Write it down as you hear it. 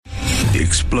The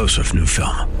explosive new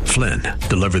film, Flynn,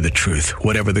 deliver the truth,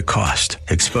 whatever the cost,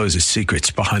 exposes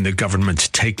secrets behind the government's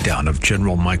takedown of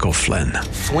General Michael Flynn.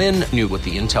 Flynn knew what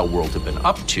the intel world had been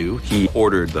up to. He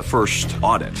ordered the first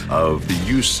audit of the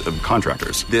use of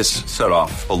contractors. This set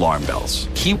off alarm bells.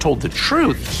 He told the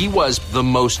truth. He was the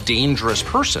most dangerous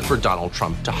person for Donald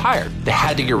Trump to hire. They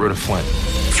had to get rid of Flynn.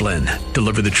 Flynn,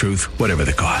 deliver the truth, whatever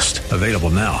the cost. Available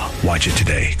now. Watch it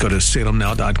today. Go to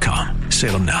salemnow.com.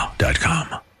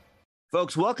 salemnow.com.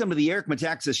 Folks, welcome to the Eric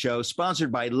Metaxas Show,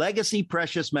 sponsored by Legacy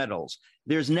Precious Metals.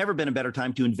 There's never been a better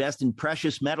time to invest in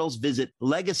precious metals. Visit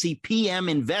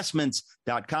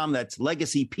legacypminvestments.com. That's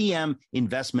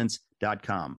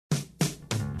legacypminvestments.com.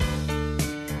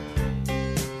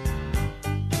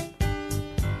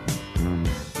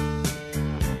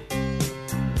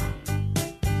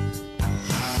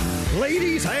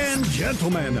 Ladies and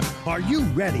gentlemen, are you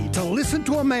ready to listen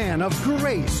to a man of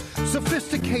grace,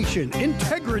 sophistication,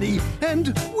 integrity,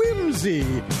 and whimsy?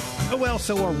 Well,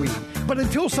 so are we. But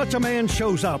until such a man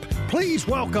shows up, please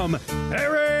welcome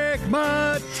Eric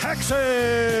Metaxas.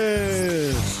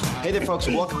 Hey there, folks.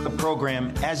 Welcome to the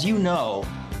program. As you know,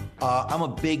 I'm a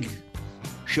big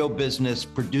show business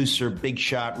producer, big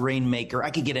shot, rainmaker.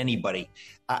 I could get anybody.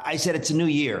 I said, it's a new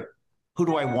year. Who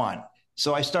do I want?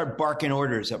 So I start barking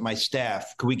orders at my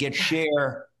staff. Could we get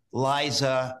Cher,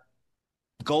 Liza,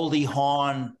 Goldie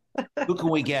Hawn? Who can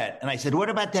we get? And I said, what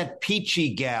about that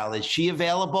Peachy gal? Is she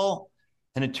available?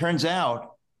 And it turns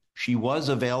out she was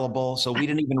available. So we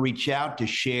didn't even reach out to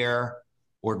Cher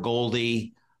or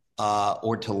Goldie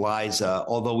or to Liza,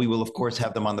 although we will, of course,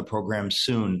 have them on the program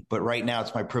soon. But right now,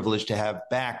 it's my privilege to have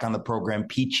back on the program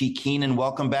Peachy Keenan.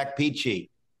 Welcome back, Peachy.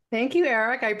 Thank you,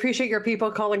 Eric. I appreciate your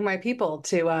people calling my people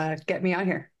to get me on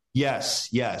here. Yes,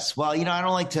 yes. Well, you know, I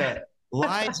don't like to.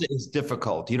 Lies is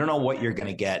difficult. You don't know what you're going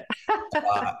to get.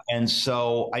 And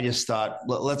so I just thought,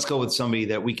 let's go with somebody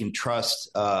that we can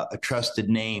trust, a trusted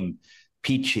name,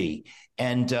 Peachy.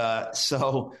 And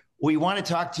so we want to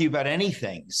talk to you about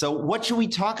anything. So what should we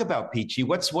talk about, Peachy?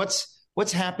 What's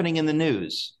happening in the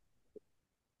news?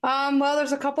 Well,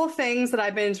 there's a couple of things that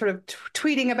I've been sort of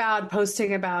tweeting about,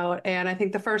 posting about. And I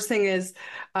think the first thing is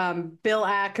Bill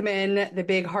Ackman, the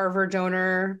big Harvard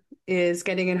donor, is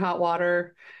getting in hot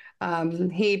water.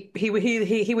 He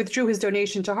withdrew his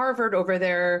donation to Harvard over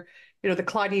their, the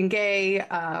Claudine Gay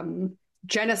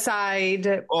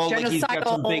genocide. Oh, genocidal. Like he's got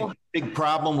some big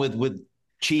problem with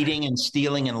cheating and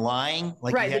stealing and lying.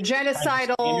 Right. The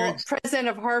genocidal president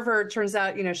of Harvard, turns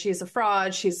out, she's a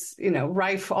fraud. She's,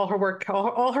 rife. All her work,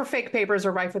 all her fake papers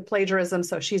are rife with plagiarism.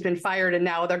 So she's been fired. And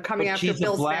now they're coming after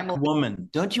Bill's family. She's a black woman.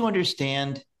 Don't you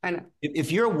understand? I know.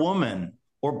 If you're a woman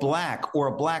or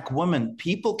a black woman,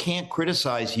 people can't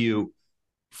criticize you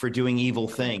for doing evil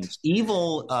things.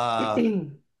 Evil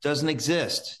doesn't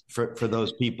exist for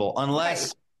those people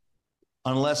unless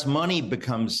money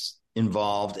becomes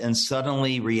involved and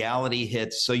suddenly reality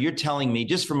hits. So you're telling me,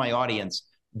 just for my audience,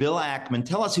 Bill Ackman,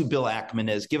 tell us who Bill Ackman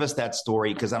is. Give us that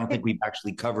story, because I don't think we've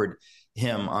actually covered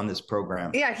him on this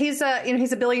program. Yeah, he's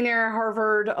a billionaire,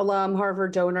 Harvard alum,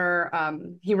 Harvard donor.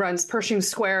 He runs Pershing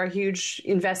Square, a huge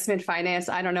investment finance.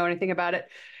 I don't know anything about it.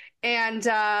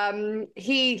 And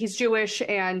he's Jewish,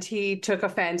 and he took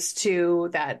offense to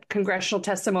that congressional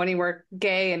testimony where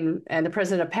Gay and the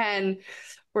president of Penn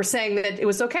were saying that it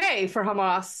was okay for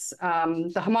Hamas,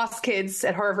 the Hamas kids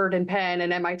at Harvard and Penn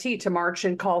and MIT, to march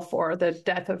and call for the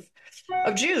death of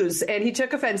Jews. And he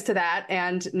took offense to that,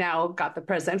 and now got the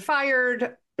president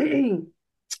fired.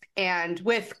 And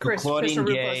with Claudine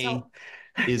Gay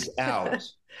is out.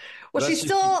 Well, she's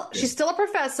still a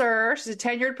professor. She's a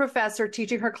tenured professor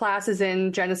teaching her classes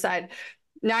in genocide,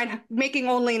 making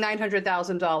only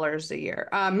 $900,000 a year.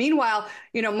 Meanwhile,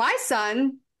 my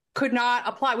son could not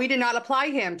apply. We did not apply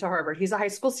him to Harvard. He's a high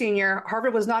school senior.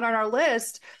 Harvard was not on our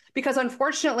list because,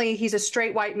 unfortunately, he's a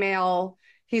straight white male.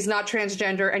 He's not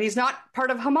transgender, and he's not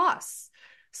part of Hamas.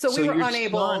 So we were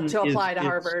unable to apply to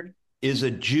Harvard. Is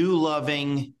a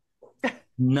Jew-loving,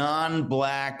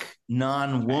 non-black,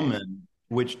 non-woman,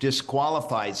 which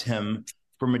disqualifies him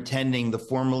from attending the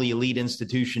formerly elite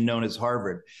institution known as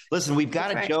Harvard. Listen, we've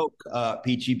got to joke,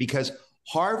 Peachy, because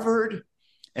Harvard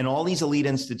and all these elite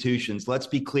institutions, let's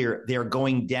be clear, they're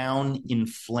going down in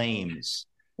flames.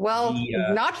 Well,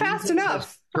 not fast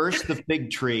enough. Curse the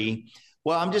fig tree.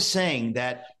 Well, I'm just saying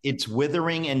that it's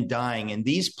withering and dying. And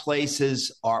these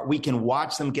places we can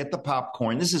watch them get the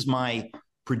popcorn. This is my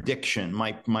prediction,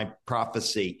 my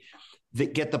prophecy,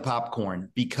 that get the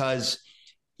popcorn, because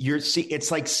it's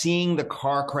like seeing the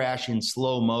car crash in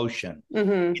slow motion.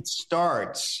 Mm-hmm. It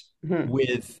starts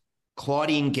with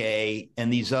Claudine Gay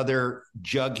and these other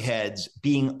jugheads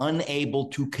being unable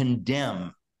to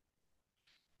condemn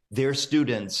their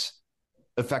students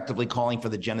effectively calling for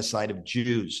the genocide of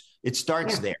Jews. It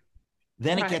starts there.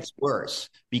 Then it gets worse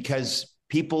because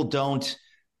people don't.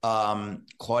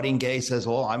 Claudine Gay says,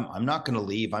 "Oh, I'm not going to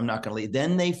leave. I'm not going to leave."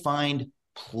 Then they find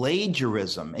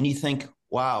plagiarism, and you think,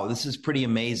 "Wow, this is pretty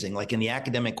amazing." Like in the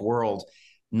academic world,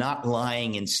 not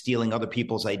lying and stealing other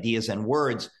people's ideas and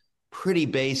words, pretty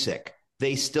basic.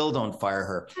 They still don't fire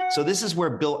her. So this is where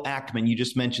Bill Ackman, you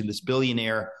just mentioned, this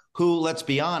billionaire who, let's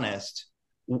be honest,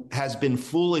 has been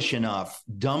foolish enough,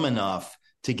 dumb enough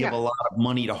to give a lot of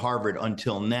money to Harvard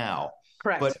until now.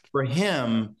 Correct. But for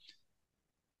him,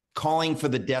 calling for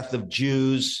the death of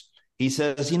Jews, he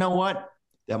says, you know what?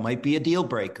 That might be a deal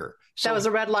breaker. So that was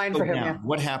a red line for him. Yeah.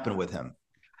 What happened with him?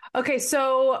 Okay,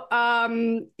 so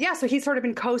so he's sort of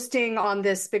been coasting on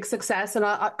this big success, and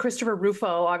Christopher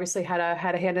Rufo obviously had a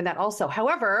hand in that also.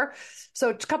 However,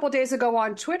 so a couple of days ago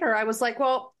on Twitter, I was like,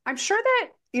 well, I'm sure that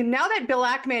now that Bill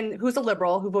Ackman, who's a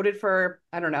liberal who voted for,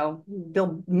 I don't know,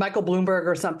 Michael Bloomberg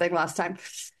or something last time,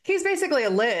 he's basically a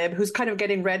lib who's kind of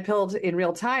getting red pilled in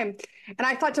real time. And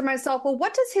I thought to myself, well,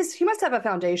 what does he must have a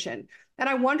foundation, and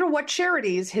I wonder what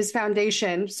charities his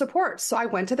foundation supports. So I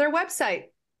went to their website.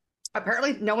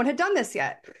 Apparently no one had done this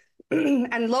yet.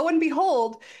 And lo and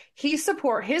behold, his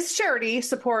charity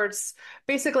supports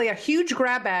basically a huge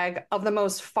grab bag of the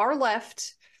most far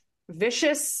left,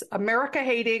 vicious,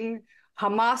 America-hating,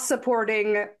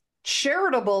 Hamas-supporting,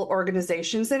 charitable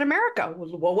organizations in America.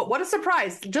 Well, what a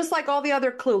surprise. Just like all the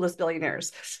other clueless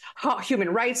billionaires. Human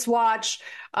Rights Watch,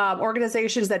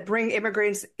 organizations that bring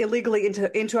immigrants illegally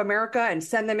into America and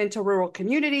send them into rural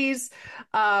communities,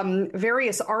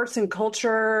 various arts and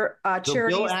culture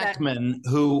charities. Bill Ackman,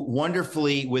 who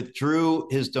wonderfully withdrew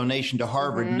his donation to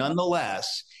Harvard,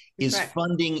 nonetheless, is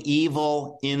funding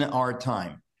evil in our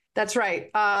time. That's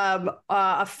right.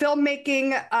 A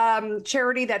filmmaking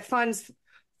charity that funds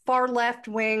far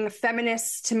left-wing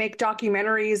feminists to make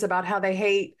documentaries about how they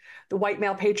hate the white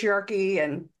male patriarchy,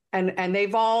 and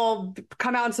they've all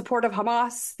come out in support of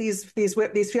Hamas. These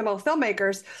female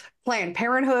filmmakers. Planned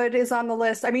Parenthood is on the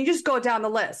list. I mean, you just go down the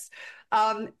list.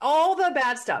 All the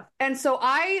bad stuff. And so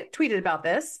I tweeted about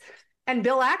this, and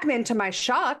Bill Ackman, to my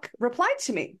shock, replied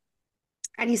to me.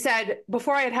 And he said,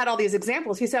 before I had all these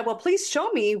examples, he said, well, please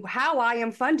show me how I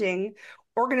am funding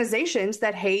organizations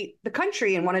that hate the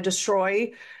country and want to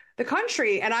destroy the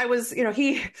country. And I was,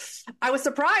 I was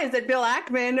surprised that Bill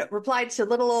Ackman replied to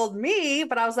little old me,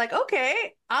 but I was like,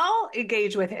 okay, I'll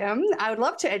engage with him. I would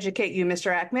love to educate you,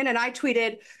 Mr. Ackman. And I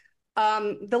tweeted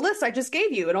the list I just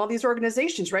gave you and all these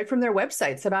organizations right from their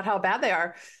websites about how bad they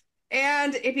are.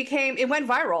 And it went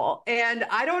viral. And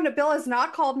I don't know, Bill has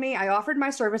not called me. I offered my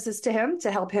services to him to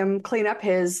help him clean up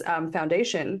his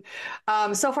foundation.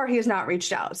 So far, he has not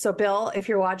reached out. So Bill, if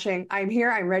you're watching, I'm here.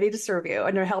 I'm ready to serve you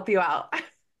and to help you out.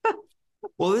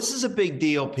 Well, this is a big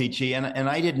deal, Peachy. And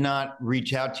I did not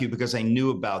reach out to you because I knew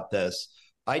about this.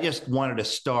 I just wanted a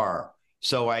star.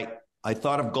 So I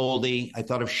thought of Goldie. I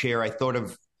thought of Cher. I thought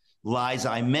of Liza.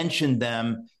 I mentioned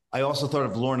them. I also thought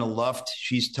of Lorna Luft.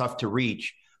 She's tough to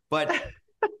reach. But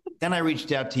then I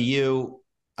reached out to you.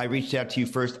 I reached out to you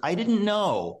first. I didn't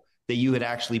know that you had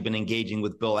actually been engaging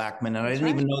with Bill Ackman, and I didn't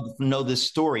even know this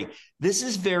story. This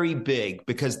is very big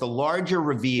because the larger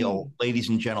reveal, ladies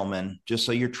and gentlemen, just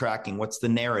so you're tracking, what's the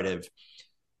narrative?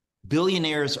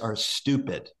 Billionaires are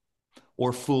stupid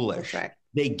or foolish. Right.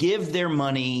 They give their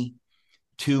money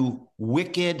to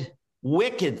wicked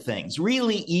things,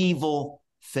 really evil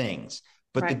things.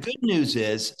 But the good news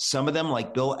is some of them,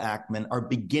 like Bill Ackman, are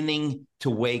beginning to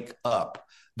wake up.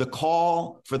 The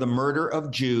call for the murder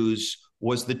of Jews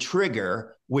was the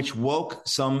trigger, which woke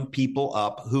some people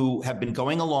up who have been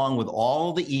going along with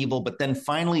all the evil. But then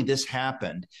finally this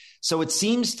happened. So it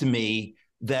seems to me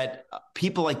that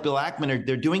people like Bill Ackman,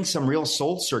 they're doing some real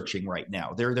soul searching right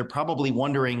now. They're probably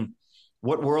wondering,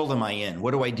 what world am I in?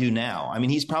 What do I do now? I mean,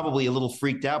 he's probably a little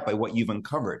freaked out by what you've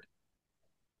uncovered.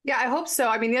 Yeah, I hope so.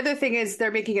 I mean, the other thing is they're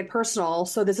making it personal.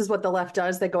 So this is what the left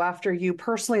does. They go after you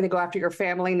personally. They go after your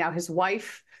family. Now his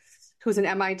wife, who's an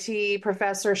MIT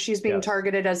professor, she's being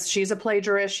targeted as she's a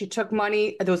plagiarist. She took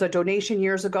money. There was a donation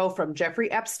years ago from Jeffrey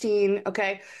Epstein.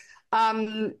 Okay.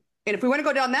 And if we want to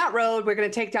go down that road, we're going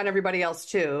to take down everybody else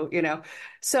too,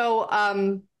 So,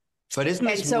 but isn't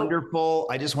this wonderful?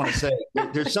 I just want to say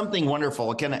there's something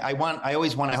wonderful. Again, I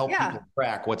always want to help people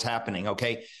track what's happening.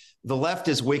 Okay. The left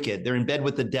is wicked. They're in bed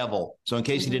with the devil. So in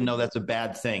case you didn't know, that's a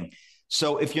bad thing.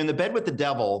 So if you're in the bed with the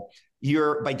devil,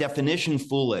 you're by definition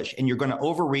foolish and you're going to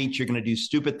overreach. You're going to do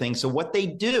stupid things. So what they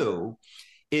do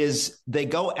is they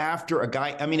go after a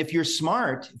guy. I mean, if you're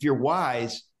smart, if you're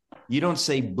wise, you don't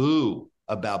say boo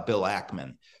about Bill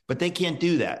Ackman. but they can't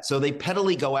do that. So they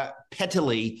pettily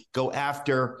go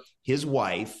after his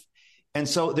wife. And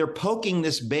so they're poking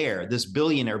this bear, this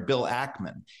billionaire, Bill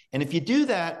Ackman. And if you do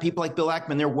that, people like Bill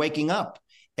Ackman, they're waking up,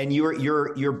 and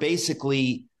you're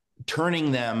basically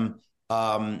turning them,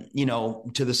 to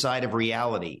the side of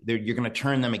reality. You're going to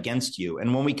turn them against you.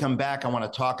 And when we come back, I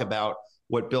want to talk about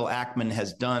what Bill Ackman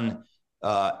has done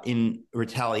in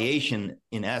retaliation,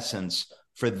 in essence,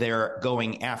 for their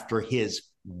going after his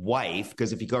wife.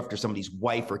 Because if you go after somebody's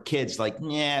wife or kids,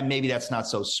 maybe that's not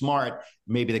so smart.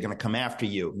 Maybe they're going to come after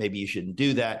you. Maybe you shouldn't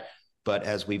do that. But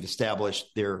as we've established,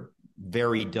 they're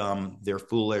very dumb. They're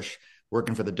foolish,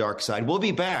 working for the dark side. We'll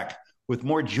be back with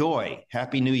more joy.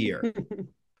 Happy New Year.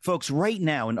 Folks, right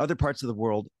now in other parts of the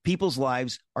world, people's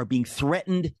lives are being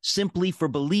threatened simply for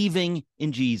believing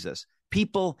in Jesus.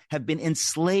 People have been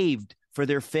enslaved for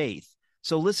their faith.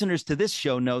 So listeners to this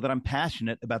show know that I'm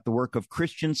passionate about the work of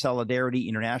Christian Solidarity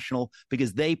International,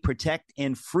 because they protect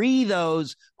and free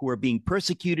those who are being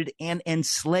persecuted and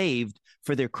enslaved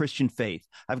for their Christian faith.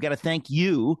 I've got to thank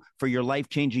you for your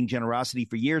life-changing generosity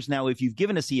for years now. If you've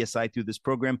given a CSI through this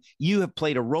program, you have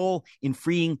played a role in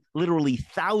freeing literally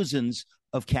thousands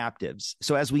of captives.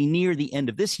 So as we near the end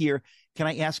of this year, can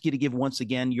I ask you to give once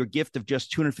again? Your gift of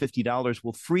just $250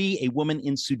 will free a woman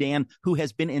in Sudan who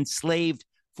has been enslaved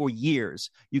for years.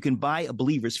 You can buy a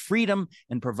believer's freedom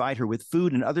and provide her with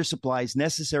food and other supplies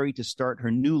necessary to start her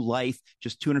new life.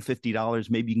 Just $250.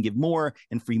 Maybe you can give more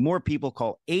and free more people.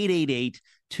 Call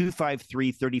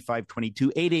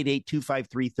 888-253-3522,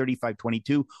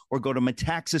 888-253-3522, or go to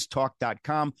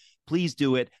metaxastalk.com. Please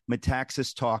do it,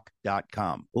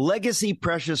 metaxastalk.com. Legacy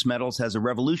Precious Metals has a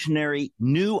revolutionary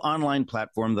new online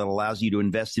platform that allows you to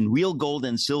invest in real gold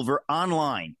and silver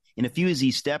online. In a few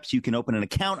easy steps, you can open an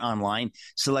account online,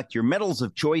 select your metals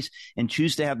of choice, and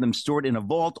choose to have them stored in a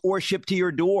vault or shipped to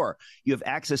your door. You have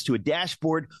access to a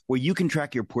dashboard where you can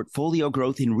track your portfolio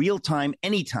growth in real time,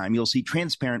 anytime. You'll see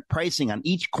transparent pricing on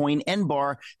each coin and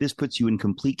bar. This puts you in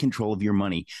complete control of your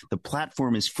money. The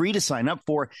platform is free to sign up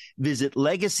for. Visit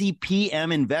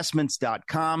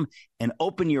legacypminvestments.com and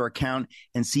open your account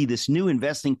and see this new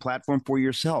investing platform for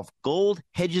yourself. Gold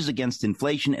hedges against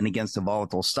inflation and against a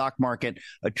volatile stock market.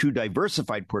 A true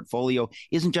diversified portfolio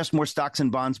isn't just more stocks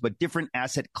and bonds, but different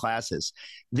asset classes.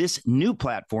 This new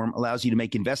platform allows you to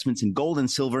make investments in gold and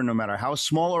silver, no matter how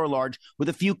small or large, with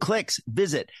a few clicks.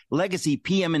 Visit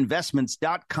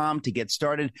legacypminvestments.com to get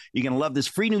started. You're going to love this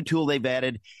free new tool they've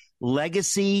added,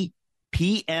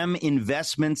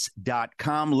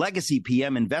 legacypminvestments.com,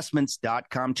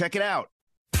 legacypminvestments.com. Check it out.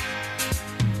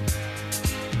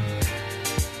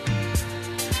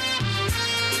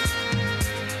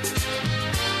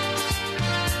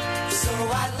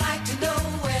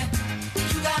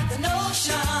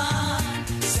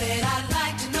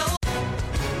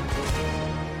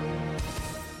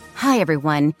 Hi,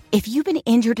 everyone. If you've been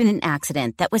injured in an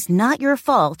accident that was not your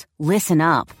fault, listen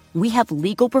up. We have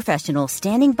legal professionals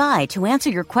standing by to answer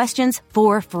your questions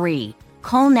for free.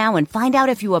 Call now and find out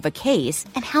if you have a case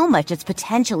and how much it's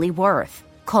potentially worth.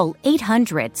 Call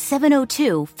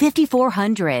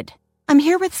 800-702-5400. I'm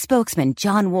here with spokesman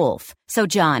John Wolf. So,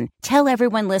 John, tell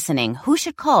everyone listening who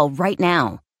should call right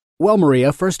now. Well,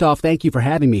 Maria, first off, thank you for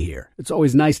having me here. It's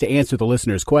always nice to answer the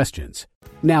listeners' questions.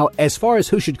 Now, as far as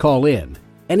who should call in,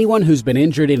 anyone who's been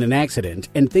injured in an accident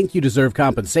and think you deserve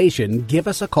compensation, give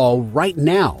us a call right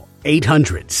now.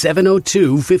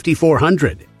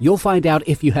 800-702-5400. You'll find out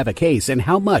if you have a case and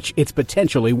how much it's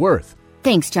potentially worth.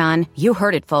 Thanks, John. You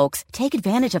heard it, folks. Take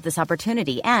advantage of this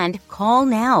opportunity and call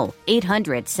now.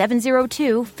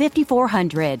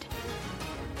 800-702-5400.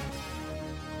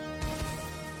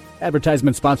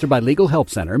 Advertisement sponsored by Legal Help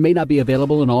Center. May not be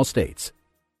available in all states.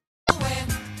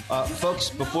 Folks,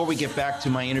 before we get back to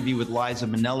my interview with Liza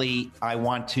Minnelli, I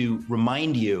want to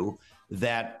remind you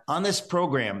that on this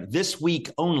program, this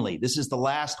week only, this is the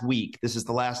last week, this is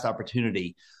the last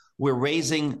opportunity, we're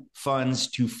raising funds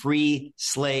to free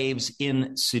slaves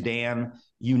in Sudan.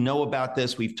 You know about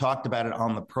this. We've talked about it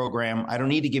on the program. I don't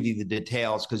need to give you the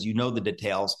details because you know the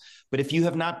details. But if you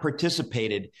have not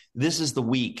participated, this is the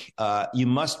week. You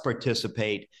must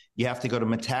participate. You have to go to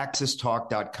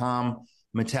metaxastalk.com.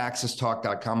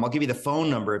 metaxastalk.com. I'll give you the phone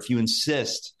number if you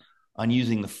insist on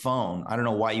using the phone. I don't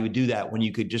know why you would do that when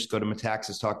you could just go to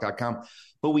metaxastalk.com,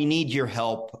 but we need your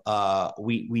help.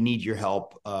 We need your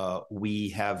help. We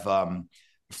have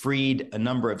freed a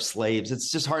number of slaves. It's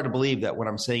just hard to believe that what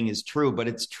I'm saying is true, but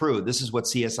it's true. This is what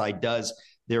CSI does.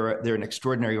 They're an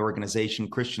extraordinary organization,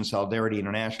 Christian Solidarity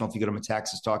International. If you go to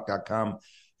metaxastalk.com,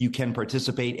 you can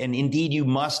participate. And indeed, you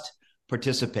must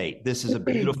participate. This is a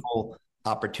beautiful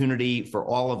opportunity for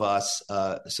all of us.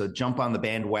 So jump on the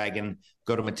bandwagon.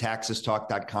 Go to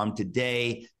metaxastalk.com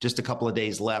today. Just a couple of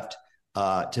days left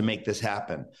to make this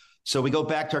happen. So we go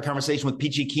back to our conversation with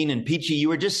Peachy Keenan. Peachy, you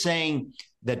were just saying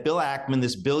that Bill Ackman,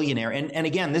 this billionaire, and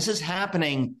again, this is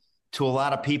happening to a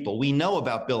lot of people. We know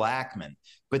about Bill Ackman,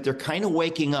 but they're kind of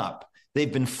waking up.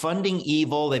 They've been funding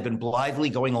evil. They've been blithely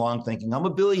going along thinking, I'm a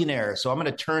billionaire, so I'm going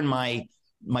to turn my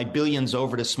billions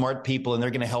over to smart people, and they're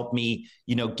going to help me,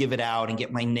 give it out and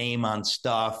get my name on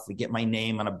stuff, get my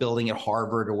name on a building at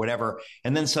Harvard or whatever.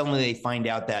 And then suddenly they find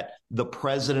out that the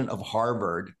president of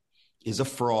Harvard is a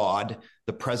fraud.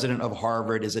 The president of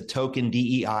Harvard is a token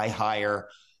DEI hire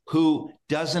who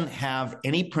doesn't have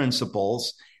any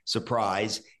principles,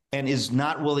 surprise, and is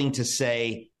not willing to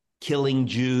say killing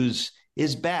Jews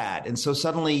is bad. And so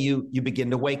suddenly you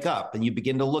begin to wake up and you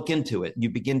begin to look into it.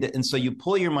 And so you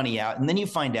pull your money out, and then you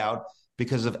find out,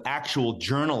 because of actual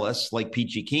journalists like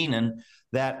Peachy Keenan,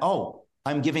 that,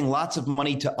 I'm giving lots of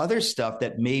money to other stuff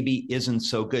that maybe isn't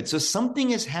so good. So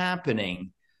something is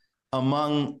happening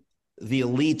among the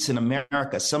elites in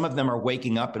America. Some of them are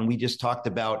waking up, and we just talked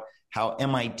about how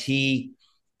MIT,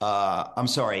 how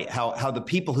the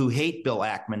people who hate Bill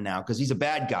Ackman now, because he's a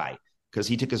bad guy, because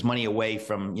he took his money away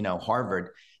from, Harvard,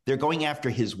 they're going after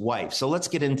his wife. So let's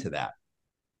get into that.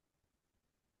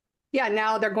 Yeah,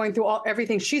 now they're going through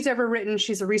everything she's ever written.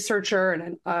 She's a researcher and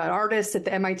an artist at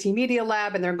the MIT Media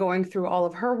Lab, and they're going through all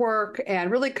of her work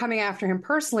and really coming after him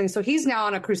personally. So he's now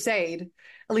on a crusade,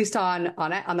 at least on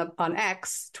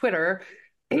X, Twitter,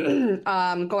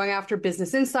 going after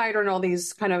Business Insider and all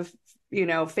these kind of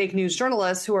fake news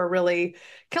journalists who are really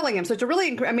killing him. So it's a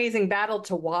really amazing battle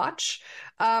to watch.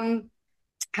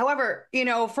 However,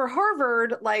 for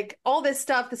Harvard, like all this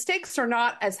stuff, the stakes are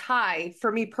not as high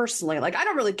for me personally. Like, I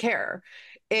don't really care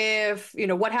if,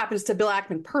 what happens to Bill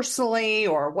Ackman personally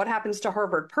or what happens to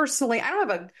Harvard personally. I don't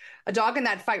have a dog in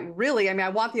that fight, really. I mean, I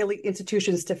want the elite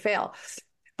institutions to fail.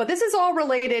 But this is all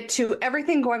related to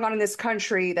everything going on in this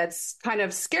country that's kind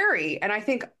of scary. And I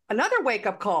think another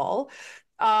wake-up call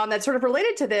that's sort of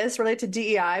related to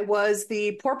DEI, was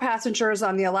the poor passengers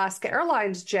on the Alaska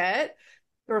Airlines jet.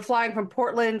 They were flying from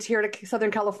Portland here to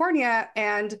Southern California,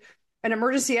 and an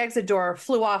emergency exit door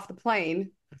flew off the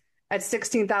plane at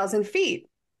 16,000 feet.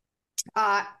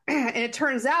 And it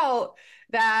turns out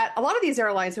that a lot of these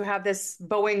airlines who have this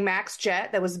Boeing MAX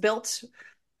jet that was built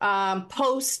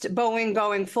post Boeing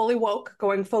going fully woke,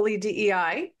 going fully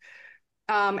DEI,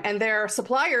 and their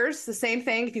suppliers, the same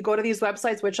thing. If you go to these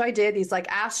websites, which I did, these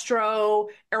like Astro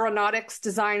aeronautics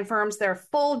design firms, they're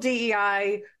full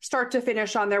DEI, start to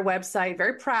finish on their website,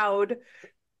 very proud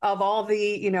of all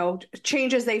the,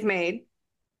 changes they've made.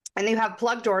 And they have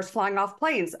plug doors flying off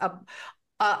planes.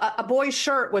 A boy's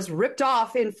shirt was ripped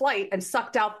off in flight and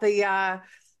sucked out the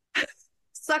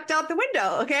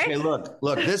window. Okay,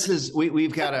 look, this is,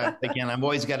 we've got to, again, I've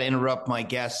always got to interrupt my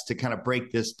guests to kind of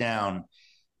break this down.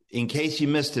 In case you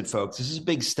missed it, folks, this is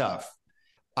big stuff.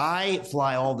 I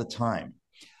fly all the time.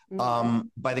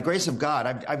 By the grace of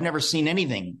God, I've never seen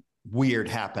anything weird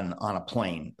happen on a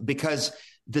plane, because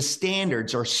the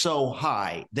standards are so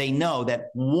high. They know that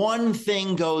one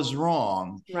thing goes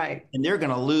wrong, right, and they're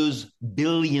going to lose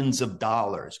billions of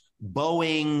dollars.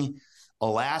 Boeing,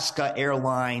 Alaska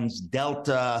Airlines,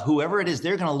 Delta, whoever it is,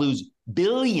 they're going to lose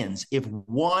billions if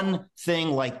one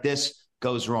thing like this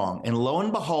goes wrong. And lo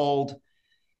and behold,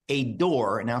 a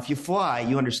door. Now, if you fly,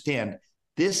 you understand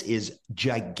this is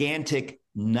gigantic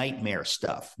nightmare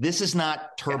stuff. This is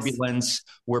not turbulence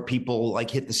where people like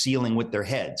hit the ceiling with their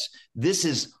heads. This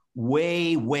is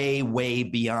way, way, way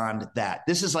beyond that.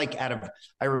 This is like out of,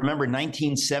 I remember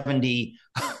 1970,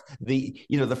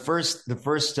 the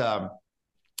first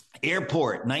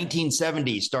Airport,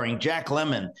 1970, starring Jack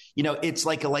Lemmon. It's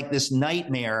like this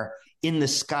nightmare in the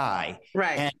sky.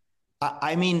 Right. And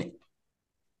I mean,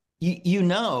 you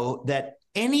know that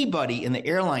anybody in the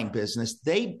airline business,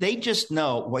 they just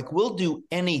know, like, we'll do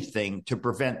anything to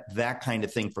prevent that kind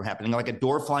of thing from happening. Like a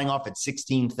door flying off at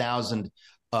 16,000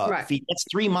 feet. That's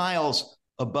 3 miles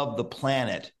above the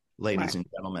planet, ladies and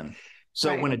gentlemen.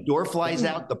 So when a door flies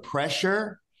out, the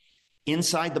pressure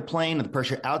inside the plane and the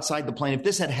pressure outside the plane, if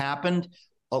this had happened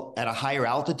at a higher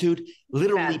altitude,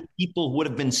 literally people would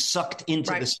have been sucked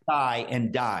into the sky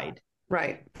and died.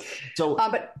 Right. So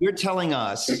but you're telling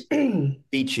us,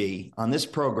 Peachy, on this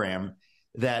program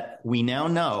that we now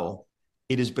know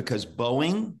it is because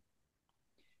Boeing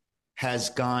has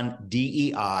gone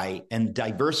DEI and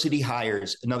diversity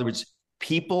hires. In other words,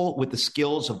 people with the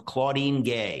skills of Claudine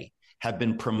Gay have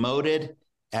been promoted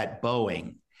at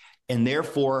Boeing. And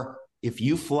therefore, if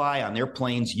you fly on their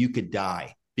planes, you could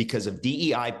die because of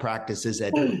DEI practices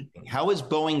at Boeing. How is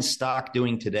Boeing's stock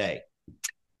doing today?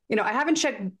 I haven't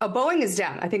checked. Boeing is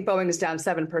down. I think Boeing is down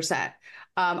 7%.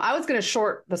 I was going to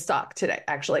short the stock today,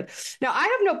 actually. Now, I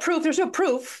have no proof. There's no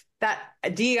proof that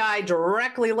DEI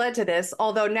directly led to this,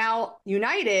 although now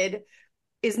United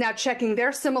is now checking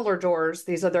their similar doors.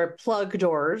 These are their plug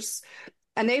doors.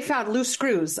 And they found loose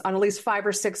screws on at least 5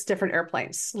 or 6 different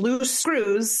airplanes. Loose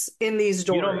screws in these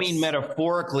doors. You don't mean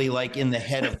metaphorically like in the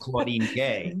head of Claudine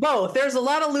Gay. Both. There's a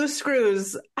lot of loose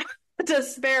screws to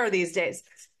spare these days.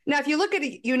 Now, if you look at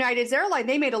United's airline,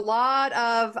 they made a lot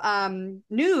of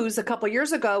news a couple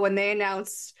years ago when they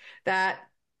announced that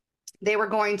they were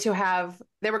going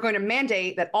to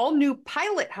mandate that all new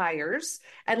pilot hires,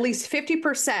 at least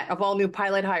 50% of all new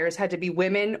pilot hires had to be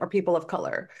women or people of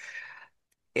color.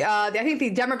 I think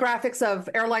the demographics of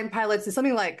airline pilots is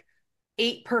something like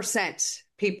 8%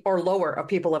 or lower of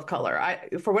people of color,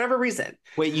 for whatever reason.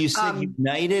 Wait, you said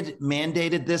United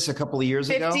mandated this a couple of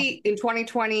years ago? In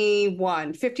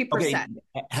 2021, 50%. Okay.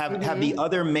 Have the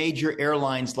other major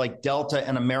airlines like Delta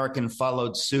and American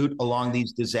followed suit along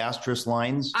these disastrous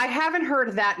lines? I haven't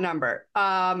heard that number,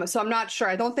 so I'm not sure.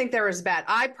 I don't think they're as bad.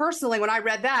 I personally, when I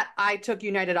read that, I took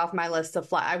United off my list to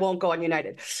fly. I won't go on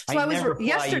United. So I was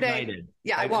yesterday. United.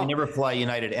 Yeah, I won't. I never fly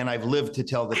United, and I've lived to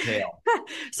tell the tale.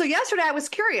 So yesterday I was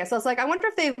curious. I was like, I wonder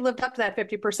if they lived up to that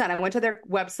 50%. I went to their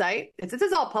website. This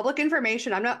is all public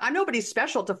information. I'm nobody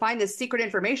special to find this secret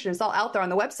information. It's all out there on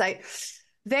the website.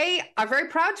 They are very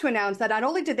proud to announce that not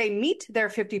only did they meet their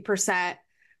 50%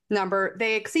 number,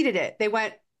 they exceeded it. They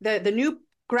went, the new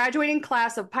graduating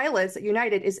class of pilots at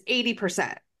United is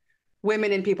 80%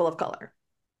 women and people of color.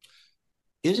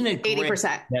 Isn't it great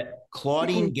 80%. that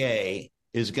Claudine Gay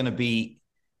is going to be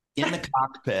in the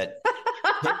cockpit,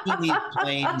 taking these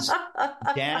planes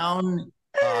down,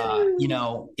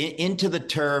 into the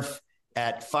turf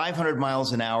at 500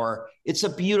 miles an hour. It's a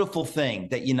beautiful thing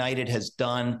that United has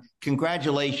done.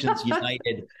 Congratulations,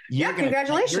 United.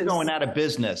 Congratulations. You're going out of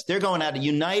business. They're going out of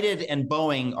United, and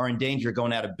Boeing are in danger of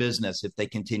going out of business if they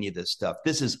continue this stuff.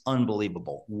 This is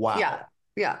unbelievable. Wow.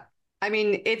 Yeah. I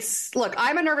mean, look,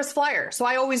 I'm a nervous flyer, so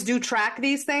I always do track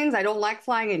these things. I don't like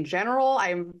flying in general.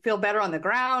 I feel better on the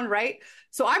ground, right?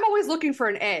 So I'm always looking for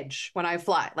an edge when I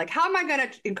fly. Like, how am I going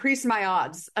to increase my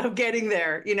odds of getting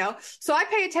there, So I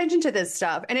pay attention to this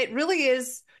stuff, and it really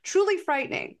is truly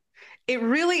frightening. It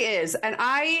really is. And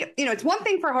it's one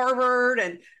thing for Harvard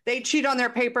and they cheat on their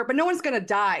paper, but no one's going to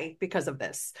die because of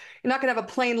this. You're not going to have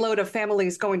a plane load of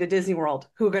families going to Disney World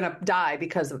who are going to die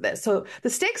because of this. So the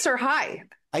stakes are high.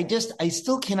 I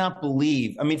still cannot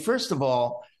believe. I mean, first of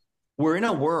all, we're in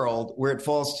a world where it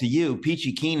falls to you,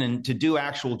 Peachy Keenan, to do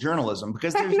actual journalism,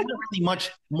 because there's not really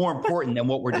much more important than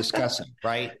what we're discussing,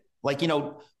 right? Like,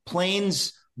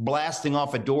 planes blasting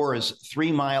off of doors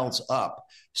 3 miles up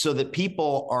so that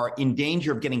people are in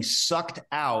danger of getting sucked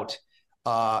out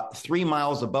 3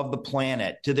 miles above the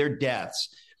planet to their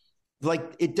deaths.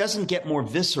 Like, it doesn't get more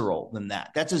visceral than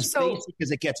that. That's as basic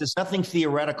as it gets. There's nothing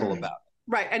theoretical about it.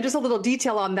 Right. And just a little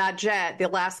detail on that jet, the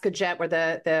Alaska jet where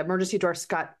the emergency doors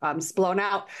got blown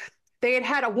out. They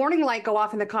had a warning light go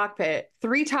off in the cockpit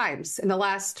 3 times in the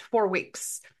last 4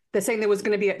 weeks. They're saying there was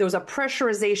a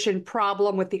pressurization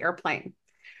problem with the airplane.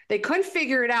 They couldn't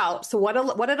figure it out. So what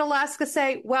did Alaska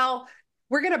say? Well,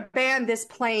 we're going to ban this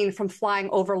plane from flying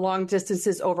over long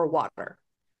distances over water,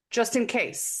 just in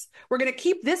case. We're going to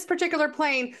keep this particular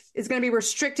plane is going to be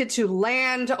restricted to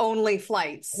land-only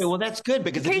flights. Okay, well, that's good,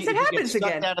 because in case it happens again,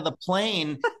 again, out of the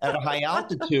plane at a high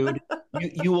altitude,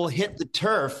 you will hit the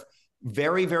turf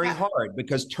very, very hard,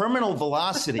 because terminal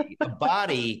velocity, a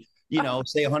body,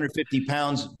 say 150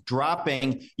 pounds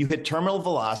dropping, you hit terminal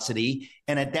velocity,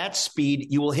 and at that speed,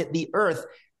 you will hit the earth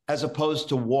as opposed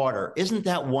to water. Isn't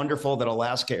that wonderful that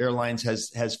Alaska Airlines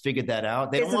has figured that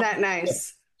out? Isn't that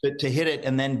nice? To hit it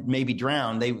and then maybe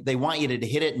drown. They want you to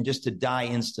hit it and just to die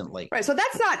instantly. Right. So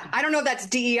that's not, I don't know if that's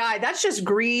DEI. That's just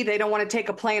greed. They don't want to take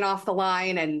a plane off the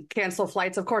line and cancel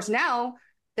flights. Of course, now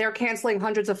they're canceling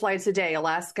hundreds of flights a day,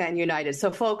 Alaska and United. So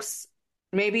folks,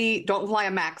 maybe don't fly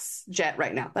a MAX jet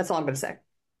right now. That's all I'm going to say.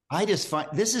 I just find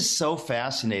this is so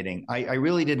fascinating. I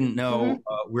really didn't know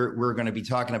we're going to be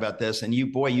talking about this. And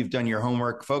you've done your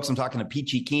homework. Folks, I'm talking to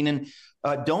Peachy Keenan.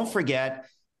 Don't forget,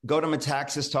 go to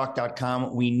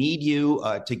metaxastalk.com. We need you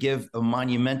to give a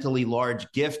monumentally large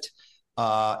gift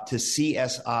to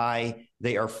CSI.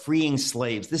 They are freeing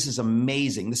slaves. This is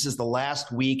amazing. This is the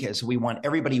last week, as we want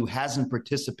everybody who hasn't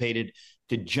participated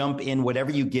to jump in.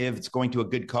 Whatever you give, it's going to a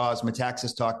good cause.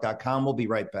 Metaxastalk.com. We'll be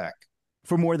right back.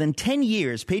 For more than 10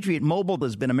 years, Patriot Mobile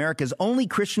has been America's only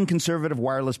Christian conservative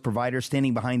wireless provider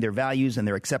standing behind their values and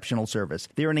their exceptional service.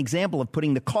 They're an example of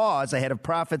putting the cause ahead of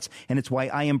profits, and it's why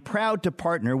I am proud to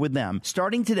partner with them.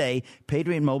 Starting today,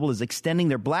 Patriot Mobile is extending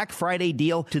their Black Friday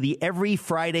deal to the Every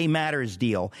Friday Matters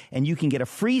deal, and you can get a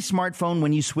free smartphone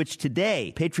when you switch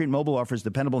today. Patriot Mobile offers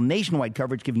dependable nationwide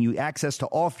coverage, giving you access to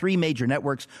all three major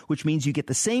networks, which means you get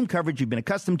the same coverage you've been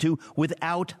accustomed to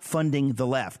without funding the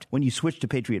left. When you switch to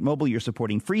Patriot Mobile, you're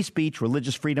supporting free speech,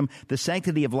 religious freedom, the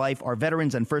sanctity of life, our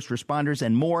veterans and first responders,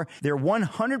 and more. Their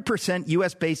 100%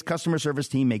 U.S.-based customer service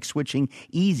team makes switching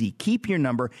easy. Keep your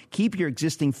number, keep your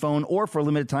existing phone, or for a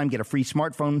limited time, get a free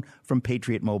smartphone from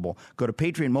Patriot Mobile. Go to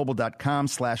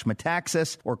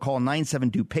patriotmobile.com/Metaxas or call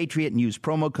 972-PATRIOT and use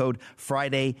promo code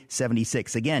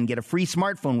Friday76. Again, get a free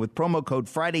smartphone with promo code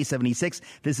Friday76.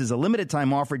 This is a limited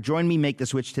time offer. Join me, make the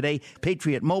switch today.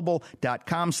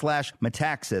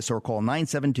 patriotmobile.com/Metaxas or call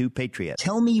 972-PATRIOT.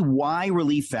 Tell me why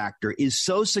Relief Factor is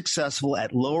so successful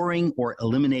at lowering or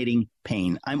eliminating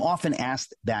pain. I'm often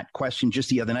asked that question. Just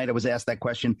the other night, I was asked that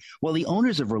question. Well, the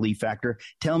owners of Relief Factor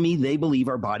tell me they believe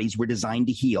our bodies were designed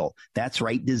to heal. That's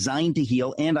right, designed to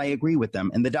heal, and I agree with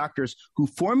them. And the doctors who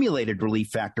formulated Relief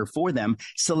Factor for them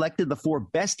selected the 4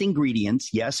 best ingredients,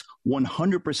 yes,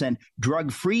 100%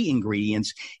 drug-free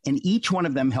ingredients, and each one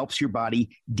of them helps your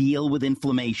body deal with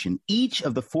inflammation. Each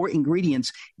of the 4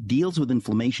 ingredients deals with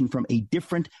inflammation from a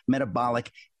different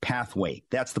metabolic pathway.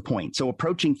 That's the point. So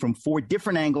approaching from 4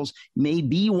 different angles may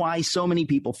be why so many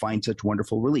people find such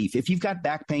wonderful relief. If you've got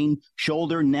back pain,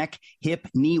 shoulder, neck, hip,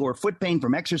 knee, or foot pain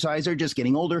from exercise or just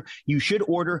getting older, you should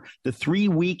order the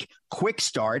 3-week quick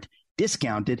start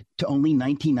discounted to only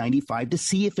 $19.95 to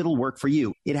see if it'll work for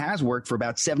you. It has worked for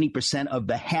about 70% of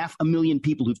the 500,000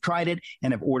 people who've tried it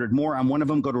and have ordered more. I'm one of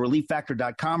them. Go to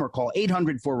relieffactor.com or call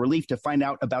 800-4RELIEF to find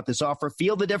out about this offer.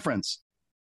 Feel the difference.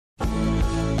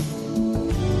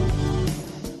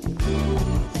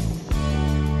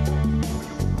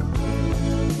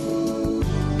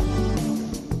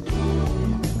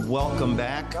 Welcome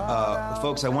back.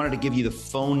 Folks, I wanted to give you the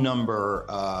phone number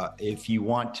if you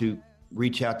want to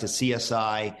reach out to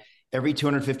CSI. Every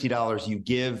 $250 you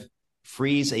give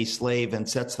frees a slave and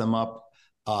sets them up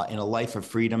in a life of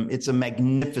freedom. It's a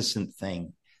magnificent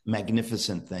thing.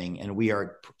 And we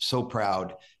are so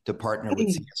proud to partner with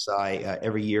CSI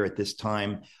every year at this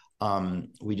time.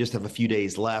 We just have a few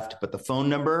days left, but the phone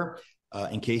number,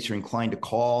 in case you're inclined to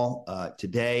call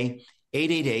today,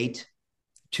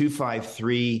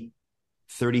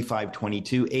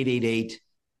 888-253-3522,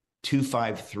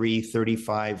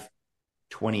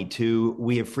 888-253-3522.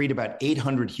 We have freed about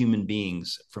 800 human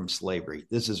beings from slavery.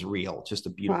 This is real, just a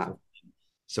beautiful thing.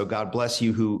 So God bless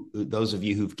you, those of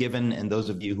you who've given, and those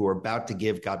of you who are about to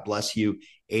give, God bless you.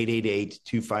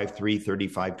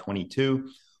 888-253-3522.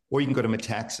 Or you can go to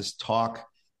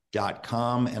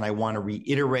metaxastalk.com. And I want to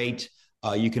reiterate,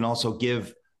 you can also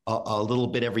give a little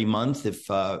bit every month if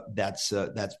that's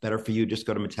better for you. Just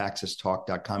go to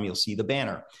metaxastalk.com. You'll see the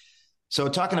banner. So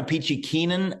talking to Peachy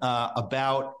Keenan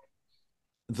about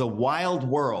the wild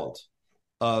world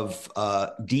of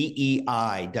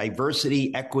DEI,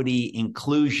 diversity, equity,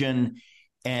 inclusion,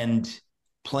 and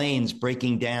planes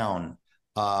breaking down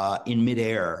in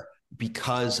midair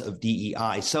because of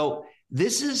DEI. So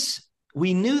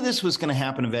we knew this was going to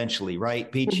happen eventually, right,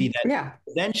 Peachy? That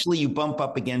eventually you bump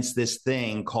up against this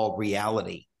thing called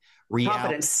reality.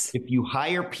 Competence. If you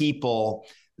hire people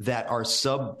that are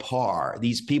subpar,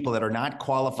 these people that are not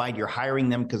qualified, you're hiring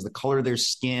them because the color of their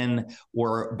skin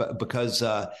or because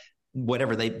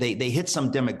whatever, they hit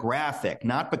some demographic,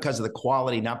 not because of the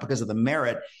quality, not because of the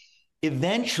merit.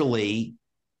 Eventually,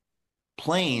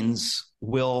 planes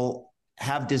will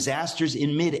have disasters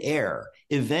in midair.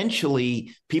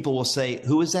 Eventually, people will say,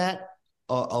 who is that?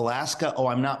 Alaska? Oh,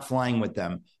 I'm not flying with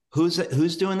them.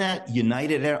 Who's doing that?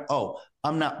 United Air? Oh,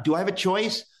 I'm not. Do I have a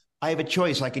choice? I have a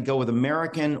choice. I could go with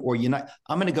American or United.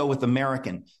 I'm going to go with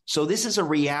American. So this is a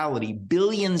reality.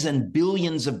 Billions and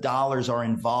billions of dollars are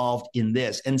involved in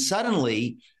this. And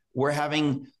suddenly we're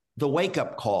having the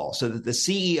wake-up call so that the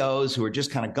CEOs who are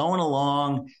just kind of going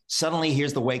along, suddenly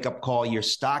here's the wake-up call. Your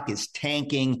stock is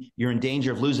tanking. You're in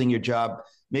danger of losing your job.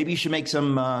 Maybe you should make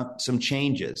some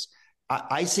changes.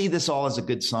 I see this all as a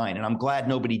good sign, and I'm glad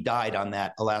nobody died on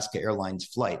that Alaska Airlines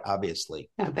flight, obviously.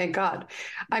 Yeah, thank God.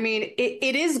 I mean,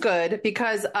 it is good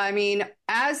because,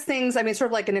 as things, sort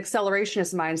of like an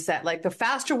accelerationist mindset, like the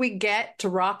faster we get to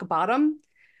rock bottom,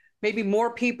 maybe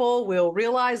more people will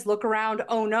realize, look around,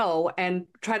 oh no, and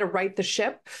try to right the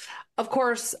ship. Of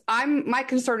course, my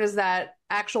concern is that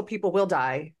actual people will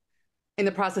die in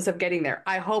the process of getting there.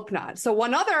 I hope not. So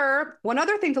one other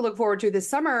thing to look forward to this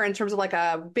summer in terms of like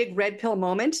a big red pill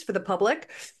moment for the public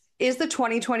is the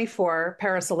 2024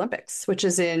 Paris Olympics, which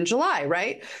is in July,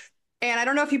 right? And I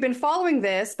don't know if you've been following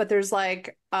this, but there's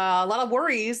like a lot of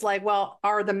worries like, well,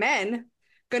 are the men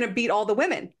going to beat all the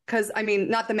women? Because, I mean,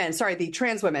 not the men, sorry, the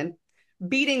trans women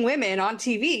beating women on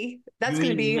TV. That's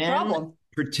going to be a problem.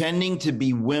 Pretending to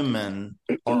be women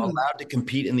are allowed to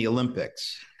compete in the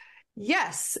Olympics.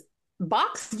 Yes.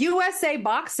 USA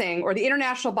Boxing, or the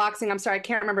International Boxing, I'm sorry, I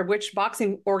can't remember which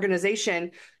boxing organization,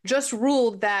 just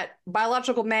ruled that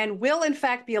biological men will in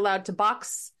fact be allowed to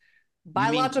box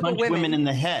biological women in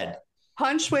the head.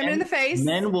 Punch women in the face.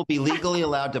 Men will be legally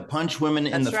allowed to punch women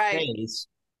in the face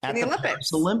at the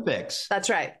Olympics. That's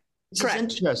right. This is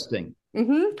interesting.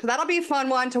 Mm-hmm. That'll be a fun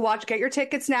one to watch. Get your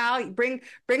tickets now. Bring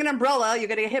an umbrella. You're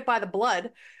going to get hit by the blood.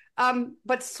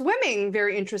 But swimming,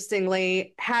 very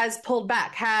interestingly, has pulled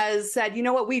back. Has said, you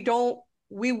know what? We don't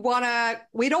want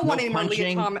any more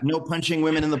Leah Thomas. No punching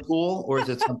women in the pool, or is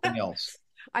it something else?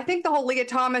 I think the whole Leah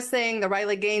Thomas thing, the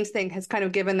Riley Gaines thing, has kind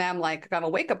of given them like kind of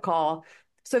a wake up call.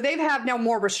 So they have now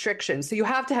more restrictions. So you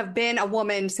have to have been a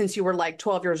woman since you were like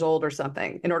 12 years old or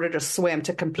something in order to swim,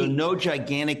 to compete. So no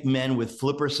gigantic men with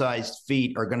flipper-sized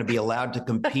feet are going to be allowed to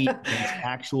compete against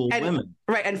actual women.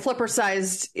 Right, and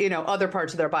flipper-sized, other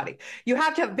parts of their body. You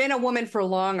have to have been a woman for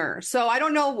longer. So I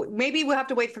don't know, maybe we'll have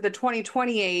to wait for the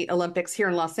 2028 Olympics here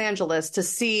in Los Angeles to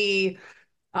see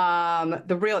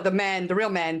the real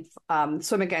men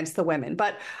swim against the women.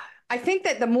 But I think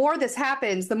that the more this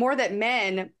happens, the more that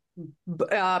men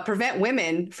prevent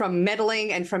women from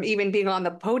medaling and from even being on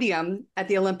the podium at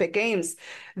the Olympic Games,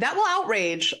 that will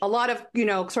outrage a lot of,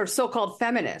 sort of so-called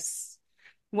feminists.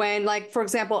 When, like, for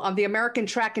example, on the American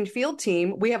track and field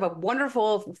team, we have a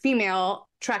wonderful female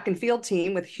track and field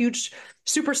team with huge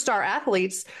superstar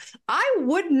athletes. I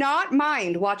would not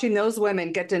mind watching those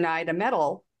women get denied a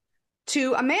medal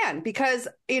to a man, because,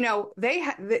 it's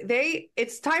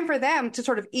time for them to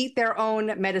sort of eat their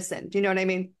own medicine. Do you know what I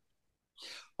mean?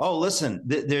 Oh, listen,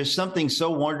 there's something so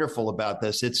wonderful about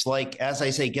this. It's like, as I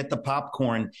say, get the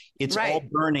popcorn. It's all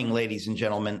burning, ladies and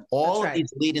gentlemen. All of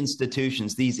these elite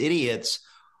institutions, these idiots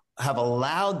have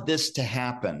allowed this to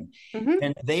happen,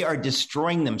 and they are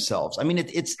destroying themselves. I mean,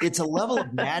 it's a level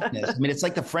of madness. I mean, it's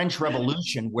like the French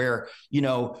Revolution, where,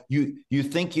 you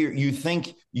think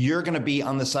you're going to be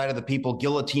on the side of the people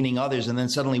guillotining others, and then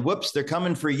suddenly, whoops, they're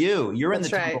coming for you. You're in the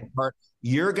temple part.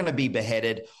 You're going to be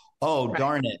beheaded. Oh,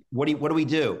 darn it. What do we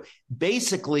do?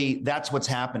 Basically, that's what's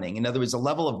happening. In other words, a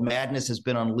level of madness has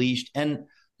been unleashed. And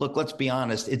look, let's be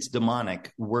honest, it's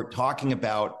demonic. We're talking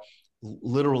about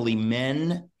literally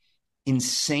men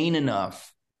insane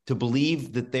enough to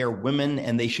believe that they're women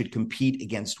and they should compete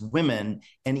against women,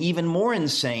 and even more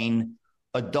insane,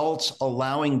 adults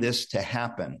allowing this to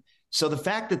happen. So the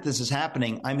fact that this is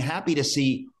happening, I'm happy to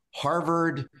see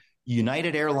Harvard,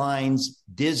 United Airlines,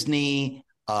 Disney,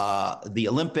 the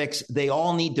Olympics, they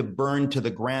all need to burn to the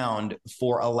ground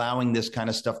for allowing this kind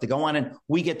of stuff to go on. And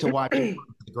we get to watch it burn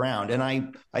to the ground. And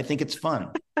I think it's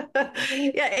fun.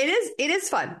 Yeah, it is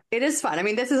fun. It is fun. I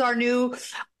mean, this is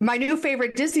my new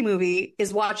favorite Disney movie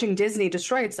is watching Disney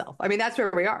destroy itself. I mean, that's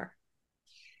where we are.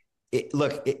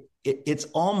 It's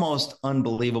almost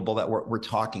unbelievable that we're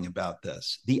talking about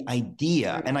this. The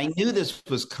idea, and I knew this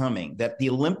was coming, that the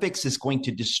Olympics is going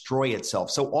to destroy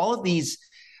itself. So all of these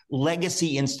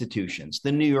legacy institutions,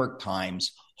 the New York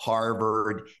Times,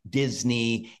 Harvard,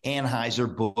 Disney,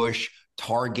 Anheuser-Busch,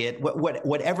 Target,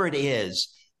 whatever it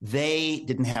is, they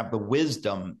didn't have the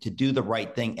wisdom to do the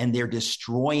right thing, and they're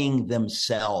destroying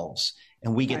themselves.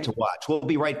 And we get to watch. We'll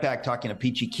be right back talking to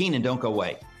Peachy Keenan. Don't go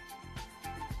away.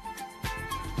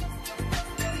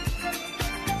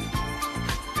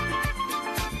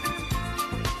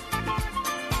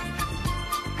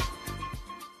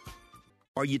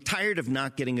 Are you tired of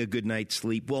not getting a good night's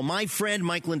sleep? Well, my friend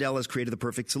Mike Lindell has created the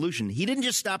perfect solution. He didn't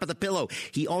just stop at the pillow.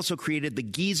 He also created the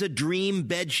Giza Dream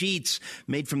Bed Sheets.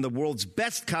 Made from the world's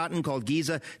best cotton called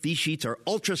Giza, these sheets are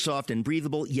ultra soft and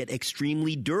breathable, yet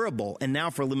extremely durable. And now,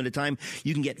 for a limited time,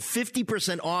 you can get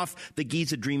 50% off the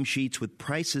Giza Dream Sheets with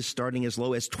prices starting as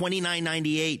low as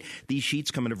 $29.98. These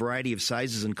sheets come in a variety of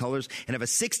sizes and colors and have a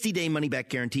 60-day money-back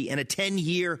guarantee and a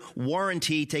 10-year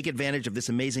warranty. Take advantage of this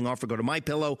amazing offer. Go to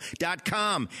mypillow.com.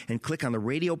 MyPillow.com and click on the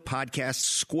radio podcast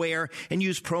square and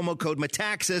use promo code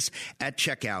Metaxas at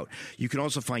checkout. You can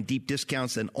also find deep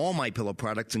discounts on all MyPillow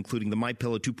products, including the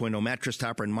MyPillow 2.0 mattress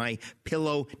topper and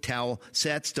MyPillow towel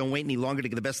sets. Don't wait any longer to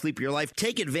get the best sleep of your life.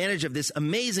 Take advantage of this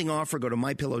amazing offer. Go to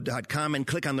MyPillow.com and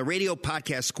click on the radio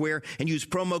podcast square and use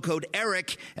promo code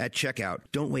ERIC at checkout.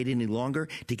 Don't wait any longer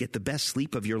to get the best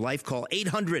sleep of your life. Call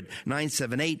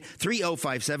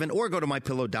 800-978-3057 or go to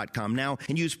MyPillow.com now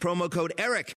and use promo code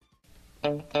ERIC.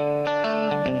 Turn it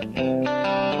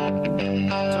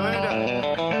up.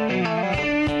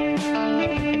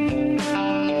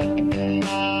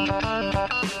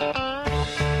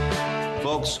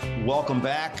 Folks, welcome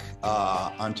back.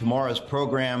 On tomorrow's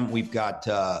program, we've got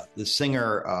the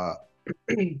singer,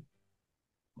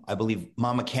 I believe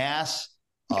Mama Cass,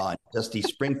 Dusty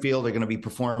Springfield are going to be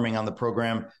performing on the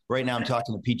program. Right now I'm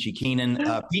talking to Peachy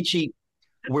Keenan. Peachy,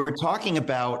 we're talking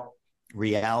about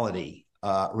reality.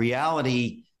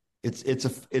 Reality, it's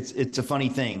a funny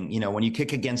thing. You know, when you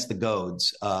kick against the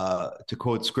goads, to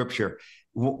quote scripture,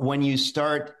 when you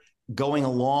start going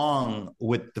along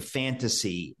with the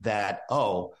fantasy that,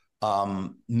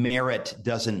 merit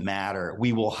doesn't matter.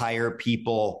 We will hire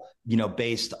people,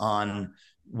 based on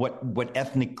what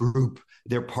ethnic group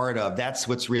they're part of. That's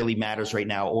what's really matters right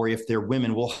now. Or if they're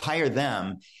women, we'll hire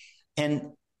them.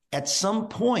 And at some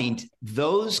point,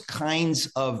 those kinds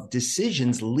of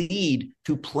decisions lead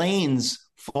to planes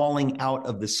falling out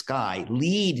of the sky,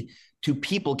 lead to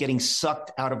people getting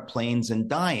sucked out of planes and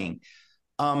dying.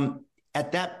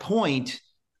 At that point,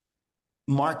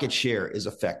 market share is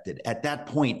affected. At that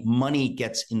point, money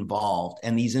gets involved.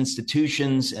 And these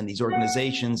institutions and these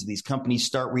organizations, these companies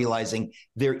start realizing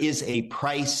there is a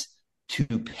price to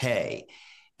pay.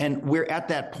 And we're at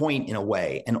that point in a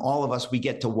way. And all of us, we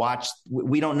get to watch.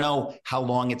 We don't know how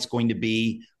long it's going to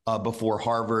be before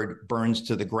Harvard burns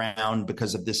to the ground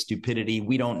because of this stupidity.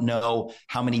 We don't know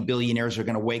how many billionaires are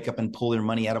going to wake up and pull their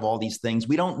money out of all these things.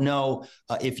 We don't know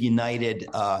if United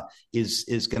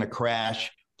is going to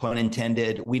crash, pun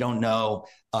intended. We don't know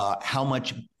how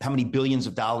many billions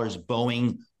of dollars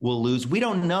Boeing will lose. We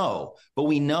don't know, but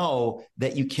we know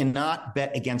that you cannot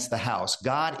bet against the house.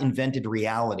 God invented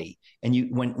reality.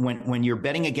 And when you're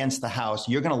betting against the house,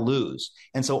 you're going to lose.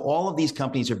 And so all of these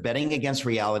companies are betting against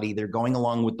reality. They're going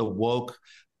along with the woke,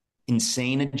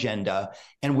 insane agenda.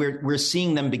 And we're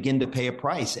seeing them begin to pay a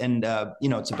price. And,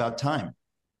 it's about time.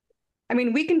 I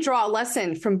mean, we can draw a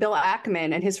lesson from Bill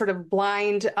Ackman and his sort of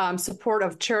blind support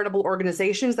of charitable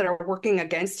organizations that are working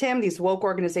against him, these woke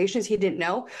organizations he didn't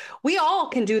know. We all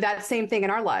can do that same thing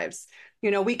in our lives.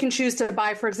 We can choose to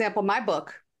buy, for example, my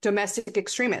book, Domestic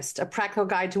Extremist, A Practical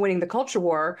Guide to Winning the Culture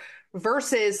War,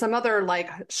 versus some other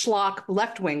schlock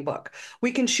left-wing book.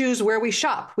 We can choose where we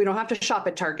shop. We don't have to shop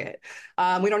at Target.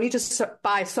 We don't need to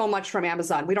buy so much from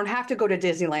Amazon. We don't have to go to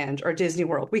Disneyland or Disney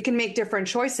World. We can make different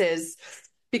choices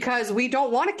because we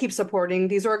don't want to keep supporting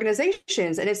these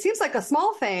organizations. And it seems like a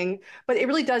small thing, but it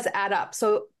really does add up.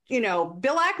 So,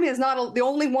 Bill Ackman is not the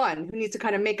only one who needs to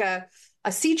kind of make a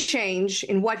sea change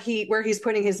in where he's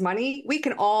putting his money. We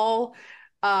can all,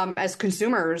 as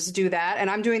consumers, do that. And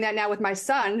I'm doing that now with my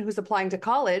son, who's applying to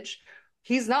college.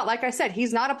 He's not, like I said,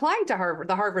 he's not applying to Harvard,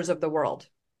 the Harvards of the world.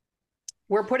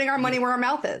 We're putting our money where our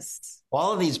mouth is.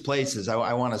 All of these places,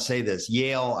 I want to say this.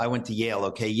 Yale, I went to Yale.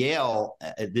 Okay, Yale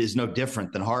is no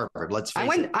different than Harvard. Let's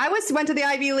face it. I went to the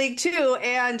Ivy League too,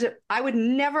 and I would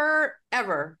never,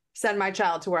 ever send my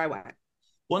child to where I went.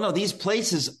 Well, no, these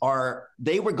places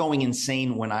they were going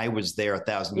insane when I was there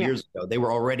 1,000 years ago. They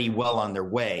were already well on their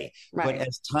way. Right. But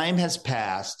as time has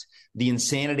passed, the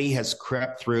insanity has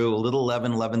crept through. A little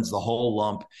leaven leavens the whole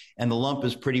lump. And the lump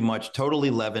is pretty much totally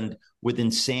leavened with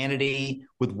insanity,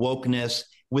 with wokeness,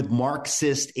 with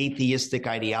Marxist atheistic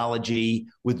ideology,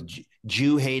 with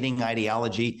Jew-hating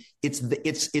ideology.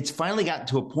 It's finally gotten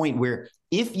to a point where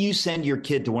if you send your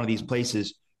kid to one of these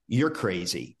places, you're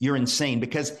crazy. You're insane.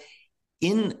 Because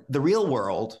in the real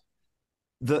world,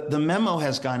 the memo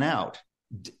has gone out.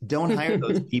 Don't hire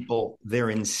those people. They're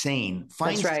insane.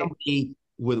 Find somebody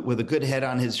with a good head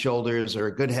on his shoulders or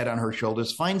a good head on her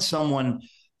shoulders. Find someone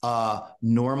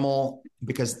normal,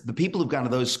 because the people who've gone to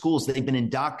those schools, they've been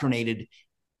indoctrinated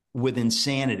with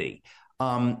insanity.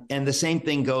 And the same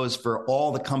thing goes for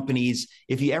all the companies.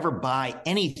 If you ever buy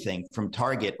anything from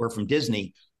Target or from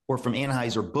Disney or from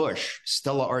Anheuser-Busch,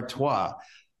 Stella Artois,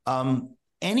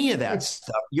 any of that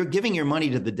stuff, you're giving your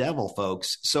money to the devil,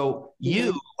 folks. So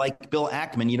you, like Bill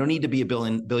Ackman, you don't need to be a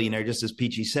billionaire, just as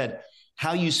Peachy said.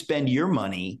 How you spend your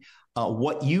money,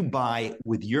 what you buy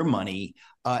with your money.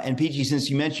 And Peachy, since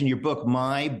you mentioned your book,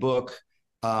 my book,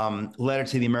 Letter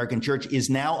to the American Church, is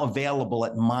now available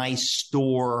at my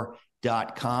store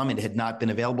It had not been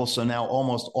available. So now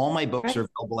almost all my books are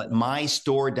available at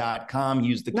mystore.com.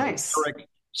 Use the code ERIC,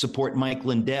 support Mike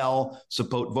Lindell,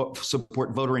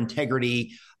 support voter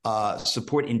integrity,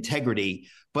 support integrity.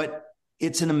 But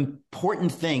it's an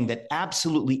important thing that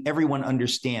absolutely everyone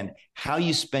understand how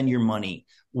you spend your money,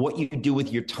 what you do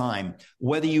with your time,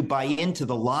 whether you buy into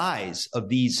the lies of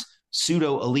these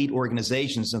pseudo elite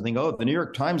organizations and think, oh, the New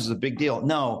York Times is a big deal.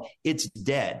 No, it's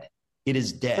dead. It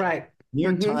is dead. Right. New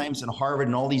York Times and Harvard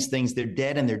and all these things, they're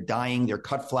dead and they're dying. They're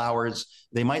cut flowers.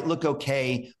 They might look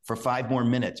okay for 5 more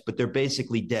minutes, but they're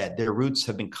basically dead. Their roots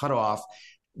have been cut off.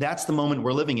 That's the moment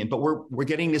we're living in, but we're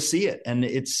getting to see it. And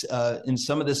it's, and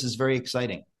some of this is very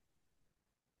exciting.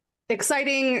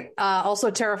 Exciting,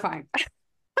 also terrifying.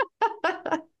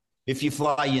 If you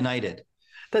fly United.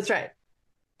 That's right.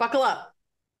 Buckle up.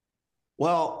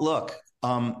 Well, look,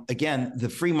 again, the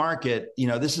free market,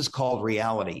 this is called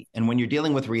reality. And when you're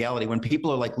dealing with reality, when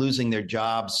people are like losing their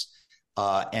jobs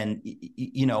and,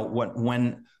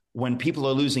 when people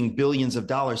are losing billions of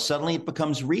dollars, suddenly it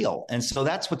becomes real. And so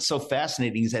that's what's so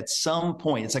fascinating is at some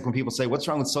point, it's like when people say, what's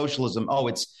wrong with socialism? Oh,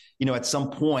 it's, at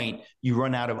some point you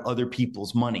run out of other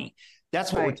people's money.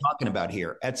 That's what we're talking about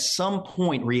here. At some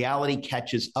point, reality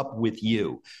catches up with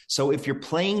you. So if you're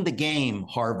playing the game,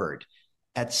 Harvard,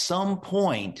 at some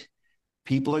point,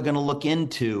 people are going to look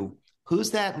into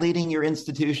who's that leading your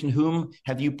institution? Whom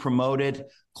have you promoted?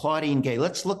 Claudine Gay.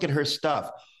 Let's look at her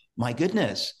stuff. My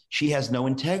goodness, she has no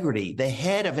integrity. The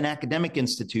head of an academic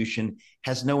institution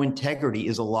has no integrity,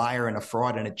 is a liar and a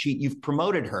fraud and a cheat. You've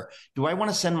promoted her. Do I want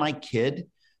to send my kid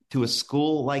to a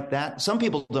school like that? Some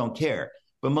people don't care,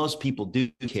 but most people do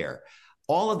care.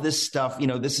 All of this stuff,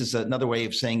 this is another way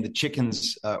of saying the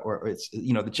chickens,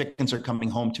 the chickens are coming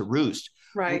home to roost.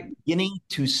 Right. We're beginning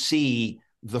to see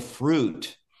the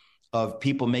fruit of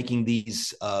people making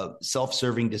these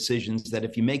self-serving decisions that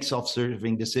if you make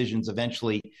self-serving decisions,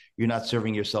 eventually you're not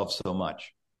serving yourself so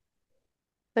much.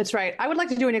 That's right. I would like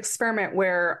to do an experiment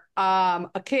where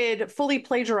a kid fully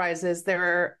plagiarizes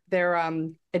their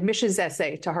admissions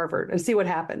essay to Harvard and see what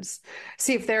happens.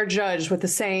 See if they're judged with the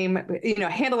same,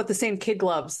 handle with the same kid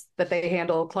gloves that they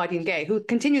handle Claudine Gay, who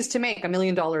continues to make $1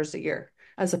 million a year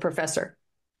as a professor.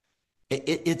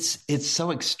 It's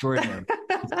so extraordinary.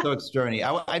 It's so extraordinary.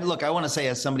 I want to say,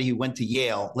 as somebody who went to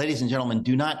Yale, ladies and gentlemen,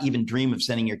 do not even dream of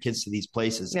sending your kids to these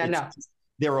places. Yeah, no.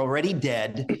 They're already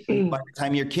dead. By the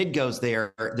time your kid goes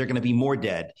there, they're going to be more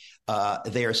dead.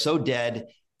 They are so dead.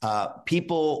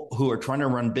 People who are trying to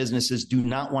run businesses do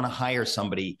not want to hire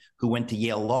somebody who went to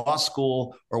Yale Law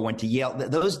School or went to Yale.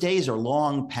 Those days are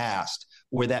long past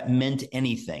where that meant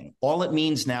anything. All it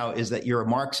means now is that you're a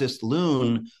Marxist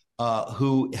loon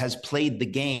who has played the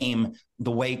game the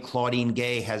way Claudine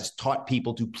Gay has taught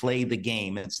people to play the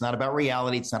game. It's not about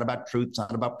reality. It's not about truth. It's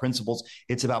not about principles.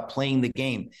 It's about playing the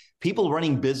game. People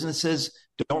running businesses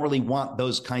don't really want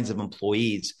those kinds of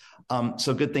employees.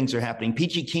 So good things are happening.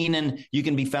 Peachy Keenan, you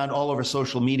can be found all over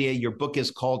social media. Your book is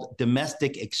called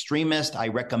Domestic Extremist. I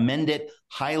recommend it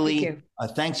highly. Thank you.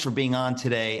 Thanks for being on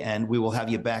today, and we will have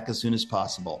you back as soon as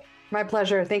possible. My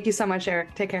pleasure. Thank you so much,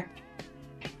 Eric. Take care.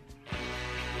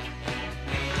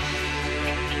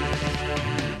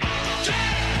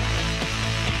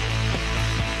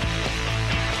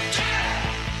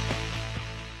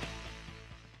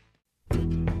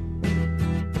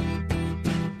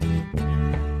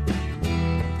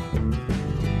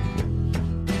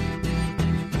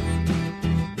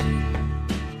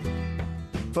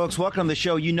 Folks, welcome to the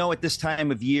show. At this time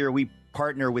of year, we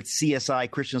partner with CSI,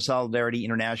 Christian Solidarity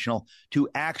International, to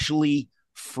actually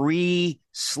free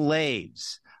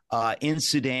slaves in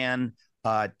Sudan.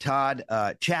 Todd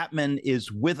Chapman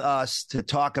is with us to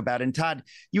talk about it. And Todd,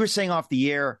 you were saying off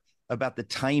the air about the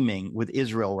timing with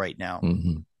Israel right now.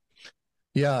 Mm-hmm.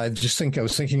 Yeah, I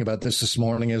was thinking about this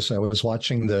morning as I was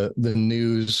watching the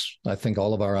news. I think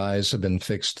all of our eyes have been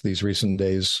fixed these recent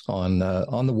days on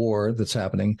the war that's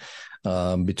happening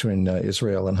between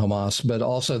Israel and Hamas, but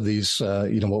also these,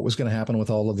 what was going to happen with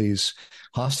all of these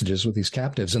hostages, with these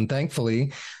captives. And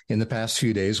thankfully, in the past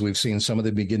few days, we've seen some of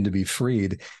them begin to be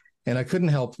freed. And I couldn't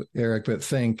help, Eric, but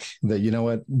think that,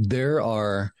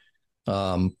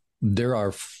 there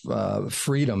are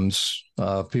freedoms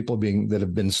of people that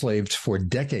have been enslaved for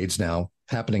decades now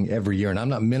happening every year. And I'm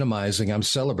not minimizing, I'm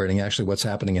celebrating actually what's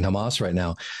happening in Hamas right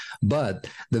now. But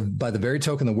by the very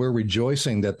token that we're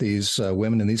rejoicing that these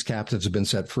women and these captives have been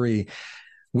set free,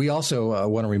 we also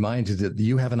want to remind you that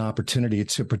you have an opportunity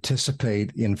to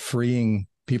participate in freeing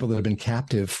people that have been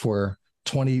captive for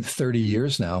 20, 30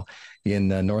 years now. in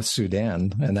North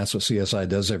Sudan, and that's what CSI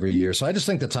does every year. So I just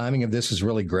think the timing of this is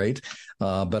really great.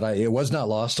 But it was not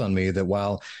lost on me that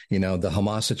while, the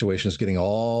Hamas situation is getting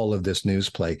all of this news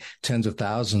play, tens of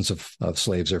thousands of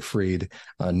slaves are freed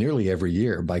nearly every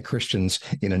year by Christians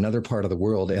in another part of the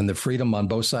world. And the freedom on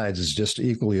both sides is just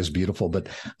equally as beautiful. But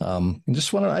I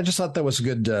just thought that was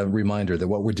a good reminder that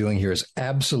what we're doing here is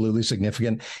absolutely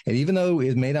significant. And even though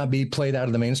it may not be played out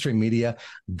of the mainstream media,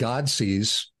 God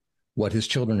sees what his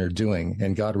children are doing,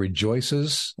 and God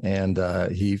rejoices, and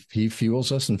he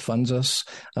fuels us and funds us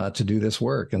to do this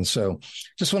work. And so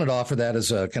just wanted to offer that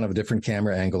as a kind of a different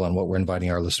camera angle on what we're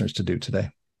inviting our listeners to do today.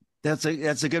 That's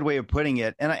a good way of putting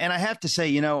it. And I have to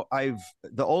say, the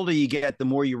older you get, the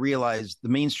more you realize the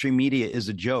mainstream media is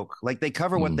a joke. Like, they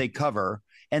cover what they cover,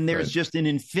 and there's just an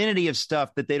infinity of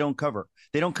stuff that they don't cover.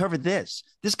 They don't cover this.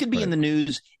 This could be in the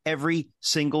news every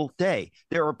single day.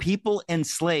 There are people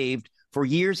enslaved for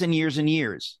years and years and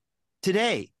years.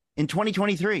 Today, in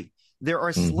 2023, there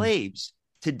are slaves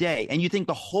today. And you think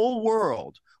the whole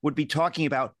world would be talking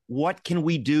about what can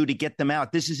we do to get them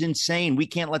out? This is insane. We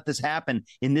can't let this happen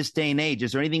in this day and age.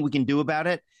 Is there anything we can do about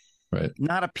it? Right.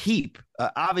 Not a peep.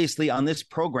 Obviously, on this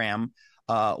program,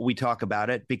 we talk about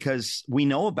it because we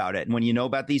know about it. And when you know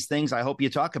about these things, I hope you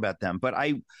talk about them. But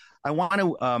I want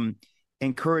to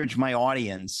encourage my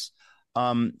audience.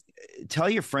 Tell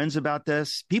your friends about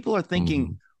this. People are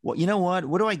thinking, well, you know what?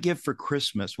 What do I give for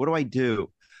Christmas? What do I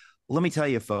do? Let me tell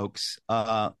you, folks,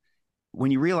 when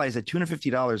you realize that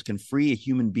 $250 can free a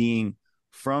human being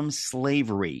from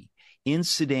slavery in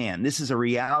Sudan, this is a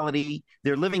reality.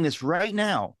 They're living this right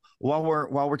now while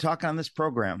we're talking on this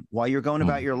program, while you're going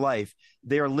about your life.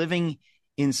 They are living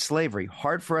in slavery.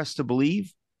 Hard for us to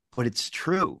believe, but it's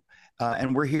true.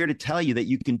 And we're here to tell you that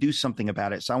you can do something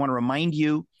about it. So I want to remind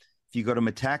you, if you go to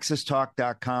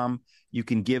metaxastalk.com, you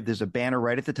can give. There's a banner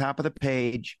right at the top of the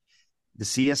page, the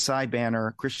CSI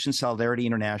banner, Christian Solidarity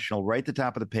International, right at the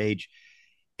top of the page.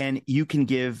 And you can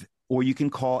give, or you can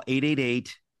call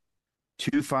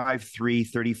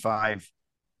 888-253-3522,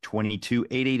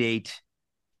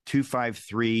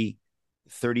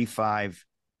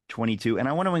 888-253-3522. And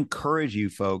I want to encourage you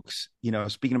folks,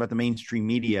 speaking about the mainstream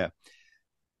media,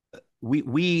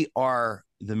 we are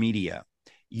the media.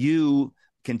 You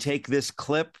can take this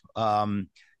clip.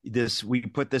 We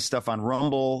put this stuff on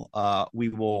Rumble. We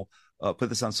will put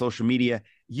this on social media.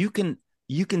 You can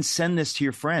send this to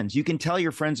your friends. You can tell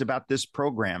your friends about this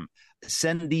program.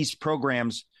 Send these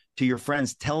programs to your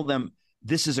friends. Tell them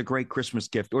this is a great Christmas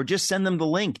gift, or just send them the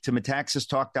link to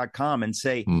metaxastalk.com and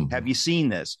say, have you seen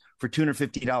this for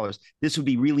 $250? This would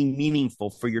be really meaningful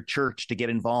for your church to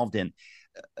get involved in.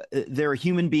 There are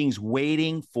human beings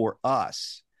waiting for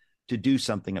us to do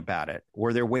something about it,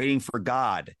 or they're waiting for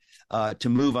God to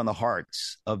move on the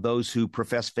hearts of those who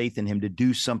profess faith in him to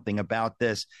do something about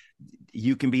this.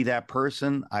 You can be that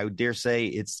person. I would dare say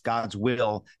it's God's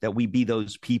will that we be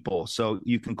those people. So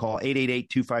you can call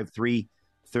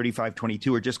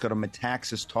 888-253-3522, or just go to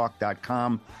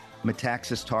metaxastalk.com.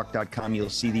 Metaxastalk.com. You'll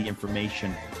see the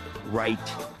information right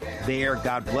there.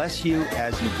 God bless you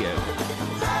as you give.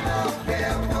 I don't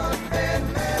care what they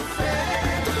may say.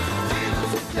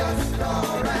 Just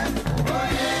all right.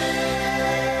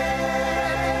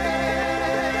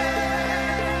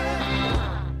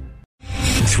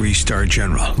 Three-star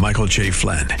General Michael J.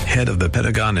 Flynn, head of the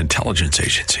Pentagon Intelligence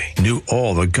Agency, knew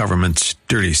all the government's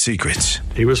dirty secrets.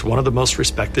 He was one of the most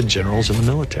respected generals in the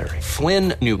military.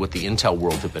 Flynn knew what the intel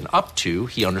world had been up to.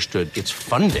 He understood its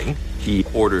funding. He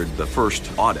ordered the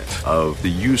first audit of the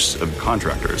use of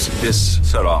contractors. This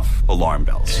set off alarm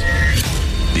bells.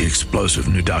 The explosive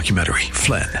new documentary,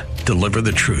 Flynn, Deliver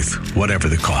the Truth, Whatever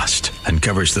the Cost,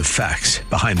 uncovers the facts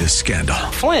behind this scandal.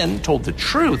 Flynn told the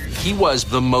truth. He was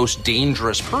the most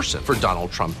dangerous person for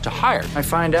Donald Trump to hire. I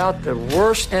find out the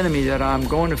worst enemy that I'm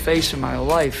going to face in my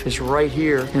life is right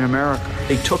here in America.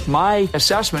 They took my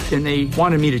assessment and they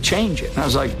wanted me to change it. And I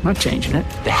was like, I'm not changing it.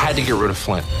 They had to get rid of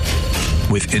Flynn.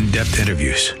 With in-depth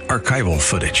interviews, archival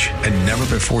footage, and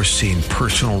never-before-seen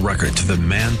personal records of the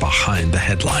man behind the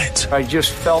headlines. I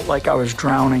just felt like I was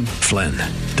drowning. Flynn,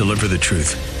 Deliver the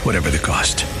Truth, Whatever the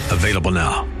Cost. Available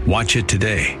now. Watch it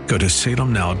today. Go to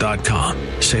salemnow.com.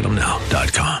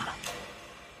 salemnow.com.